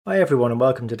Hi everyone and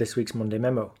welcome to this week's Monday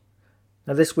Memo.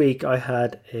 Now this week I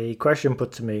had a question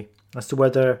put to me as to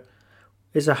whether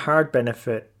is a hard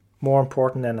benefit more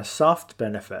important than a soft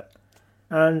benefit?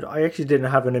 And I actually didn't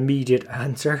have an immediate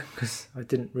answer because I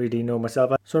didn't really know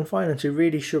myself. So in finance you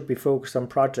really should be focused on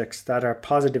projects that are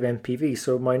positive NPV.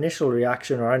 So my initial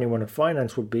reaction, or anyone in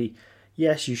finance, would be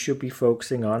yes, you should be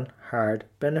focusing on hard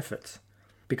benefits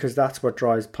because that's what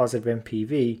drives positive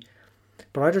NPV.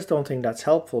 But I just don't think that's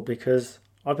helpful because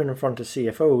I've been in front of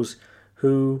CFOs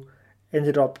who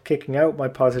ended up kicking out my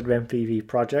positive NPV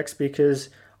projects because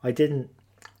I didn't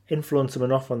influence them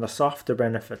enough on the softer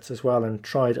benefits as well and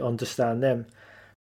try to understand them.